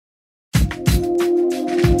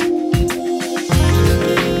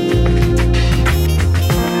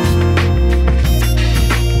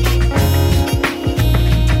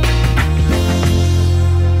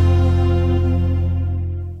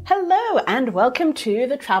And welcome to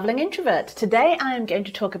The Traveling Introvert. Today I am going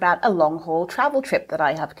to talk about a long-haul travel trip that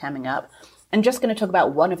I have coming up. I'm just going to talk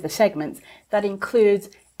about one of the segments that includes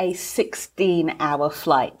a 16-hour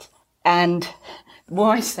flight. And the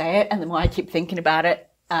more I say it and the more I keep thinking about it,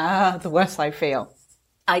 the worse I feel.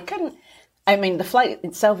 The flight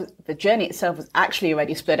itself, the journey itself was actually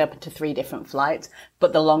already split up into 3 different flights,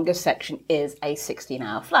 but the longest section is a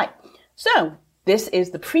 16-hour flight. So, this is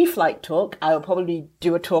the pre-flight talk. I will probably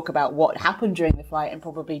do a talk about what happened during the flight and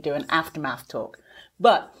probably do an aftermath talk.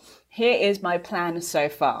 But here is my plan so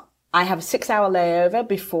far. I have a 6-hour layover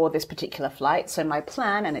before this particular flight. So my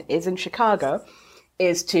plan, and it is in Chicago,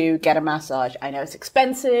 is to get a massage. I know it's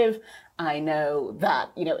expensive. I know that,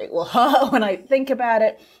 it will hurt when I think about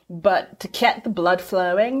it. But to get the blood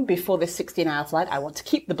flowing before this 16-hour flight, I want to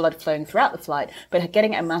keep the blood flowing throughout the flight. But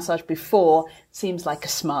getting a massage before seems like a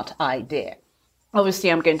smart idea.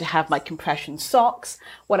 Obviously, I'm going to have my compression socks.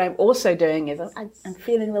 What I'm also doing is I'm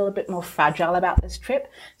feeling a little bit more fragile about this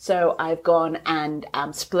trip. So I've gone and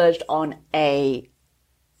splurged on a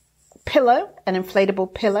pillow, an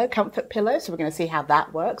inflatable pillow, comfort pillow. So we're going to see how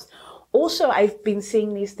that works. Also, I've been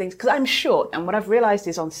seeing these things because I'm short. And what I've realized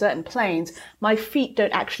is on certain planes, my feet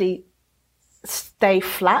don't actually stay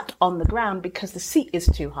flat on the ground because the seat is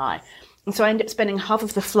too high. And so I end up spending half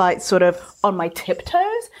of the flight sort of on my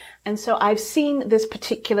tiptoes. And so I've seen this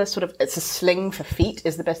particular it's a sling for feet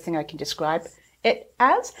is the best thing I can describe it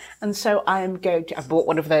as. And so I bought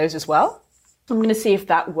one of those as well. I'm going to see if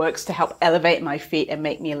that works to help elevate my feet and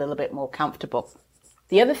make me a little bit more comfortable.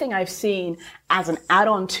 The other thing I've seen as an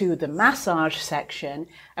add-on to the massage section,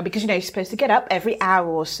 because you're supposed to get up every hour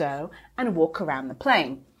or so and walk around the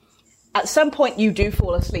plane. At some point you do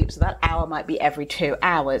fall asleep, so that hour might be every 2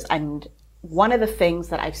 hours. And one of the things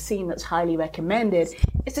that I've seen that's highly recommended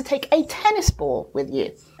is to take a tennis ball with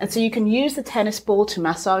you. And so you can use the tennis ball to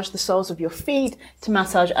massage the soles of your feet, to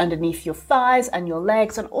massage underneath your thighs and your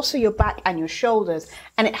legs, and also your back and your shoulders.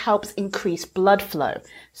 And it helps increase blood flow.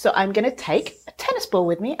 So I'm going to take a tennis ball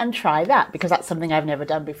with me and try that because that's something I've never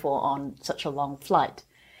done before on such a long flight.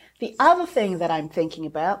 The other thing that I'm thinking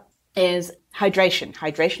about is hydration.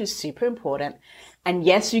 Hydration is super important. And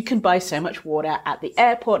yes, you can buy so much water at the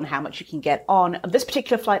airport and how much you can get on. On this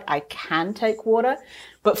particular flight, I can take water.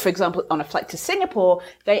 But for example, on a flight to Singapore,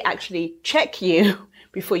 they actually check you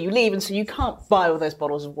before you leave. And so you can't buy all those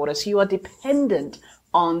bottles of water. So you are dependent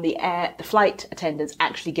on the flight attendants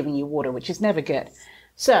actually giving you water, which is never good.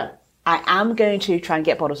 So I am going to try and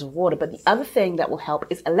get bottles of water, but the other thing that will help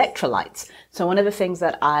is electrolytes. So one of the things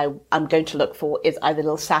that I'm going to look for is either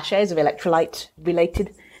little sachets of electrolyte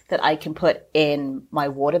related that I can put in my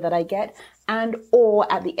water that I get,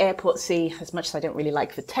 or at the airport, see, as much as I don't really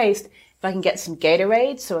like the taste, if I can get some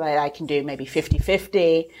Gatorade so that I can do maybe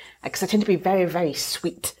 50-50, because I tend to be very, very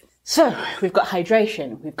sweet. So we've got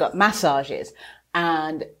hydration, we've got massages,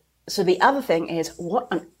 and so the other thing is, what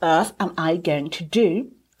on earth am I going to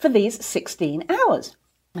do for these 16 hours?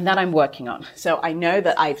 And that I'm working on. So I know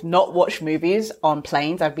that I've not watched movies on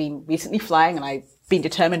planes. I've been recently flying and I've been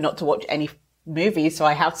determined not to watch any movies. So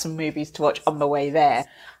I have some movies to watch on the way there.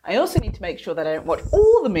 I also need to make sure that I don't watch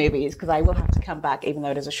all the movies because I will have to come back. Even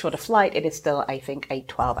though it is a shorter flight, it is still, I think, a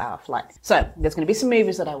 12-hour flight. So there's going to be some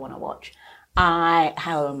movies that I want to watch. I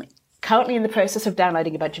am currently in the process of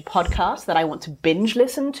downloading a bunch of podcasts that I want to binge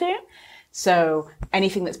listen to. So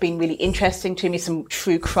anything that's been really interesting to me, some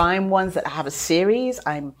true crime ones that have a series,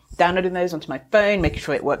 I'm downloading those onto my phone, making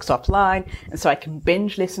sure it works offline, and so I can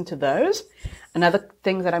binge listen to those. Another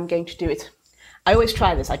thing that I'm going to do is, I always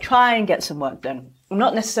try this. I try and get some work done. I'm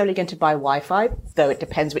not necessarily going to buy Wi-Fi, though it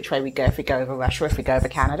depends which way we go, if we go over Russia, if we go over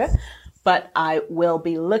Canada. But I will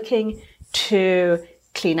be looking to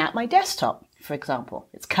clean out my desktop. For example,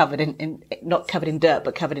 it's covered in not covered in dirt,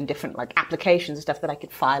 but covered in different applications and stuff that I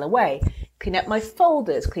could file away. Clean up my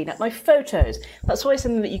folders, clean up my photos. That's always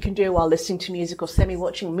something that you can do while listening to music or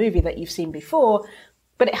semi-watching a movie that you've seen before,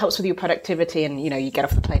 but it helps with your productivity and, you get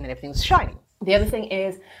off the plane and everything's shiny. The other thing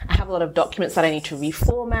is I have a lot of documents that I need to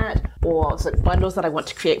reformat or bundles that I want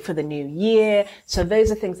to create for the new year. So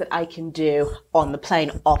those are things that I can do on the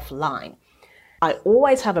plane offline. I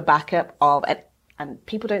always have a backup of and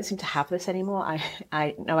people don't seem to have this anymore.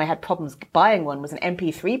 I know I had problems buying one, was an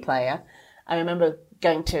MP3 player. I remember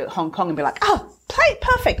going to Hong Kong and be like, oh, play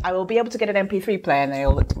perfect. I will be able to get an MP3 player. And they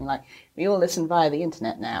all looked at me like, we all listen via the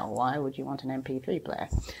internet now. Why would you want an MP3 player?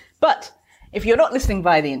 But If you're not listening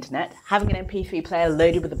via the internet, having an MP3 player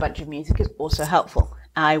loaded with a bunch of music is also helpful.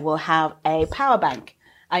 I will have a power bank.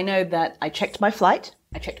 I know that I checked my flight,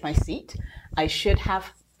 I checked my seat. I should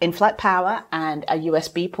have in-flight power and a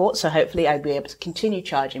USB port, so hopefully I'll be able to continue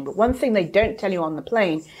charging. But one thing they don't tell you on the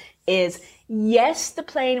plane is, yes, the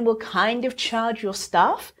plane will kind of charge your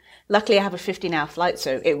stuff. Luckily, I have a 15-hour flight,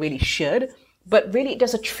 so it really should. But really, it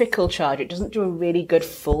does a trickle charge. It doesn't do a really good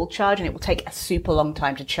full charge, and it will take a super long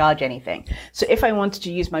time to charge anything. So if I wanted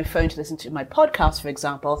to use my phone to listen to my podcast, for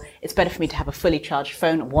example, it's better for me to have a fully charged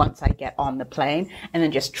phone once I get on the plane, and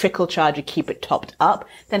then just trickle charge and keep it topped up,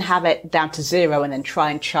 then have it down to 0 and then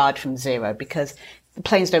try and charge from 0, because the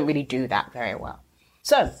planes don't really do that very well.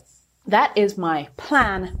 So that is my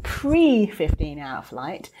plan pre-15-hour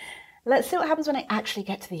flight. Let's see what happens when I actually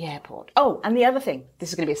get to the airport. Oh, and the other thing, this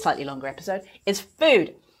is going to be a slightly longer episode, is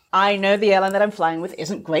food. I know the airline that I'm flying with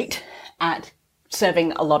isn't great at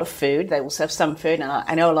serving a lot of food. They will serve some food, and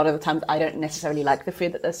I know a lot of the times I don't necessarily like the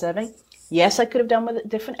food that they're serving. Yes, I could have done with a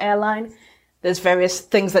different airline. There's various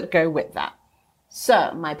things that go with that.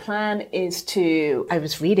 So my plan is I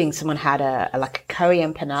was reading someone had a curry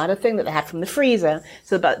empanada thing that they had from the freezer.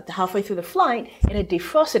 So about halfway through the flight, it had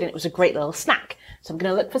defrosted and it was a great little snack. So I'm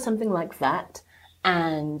going to look for something like that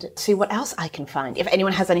and see what else I can find. If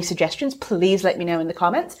anyone has any suggestions, please let me know in the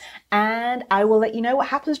comments, and I will let you know what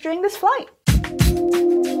happens during this flight.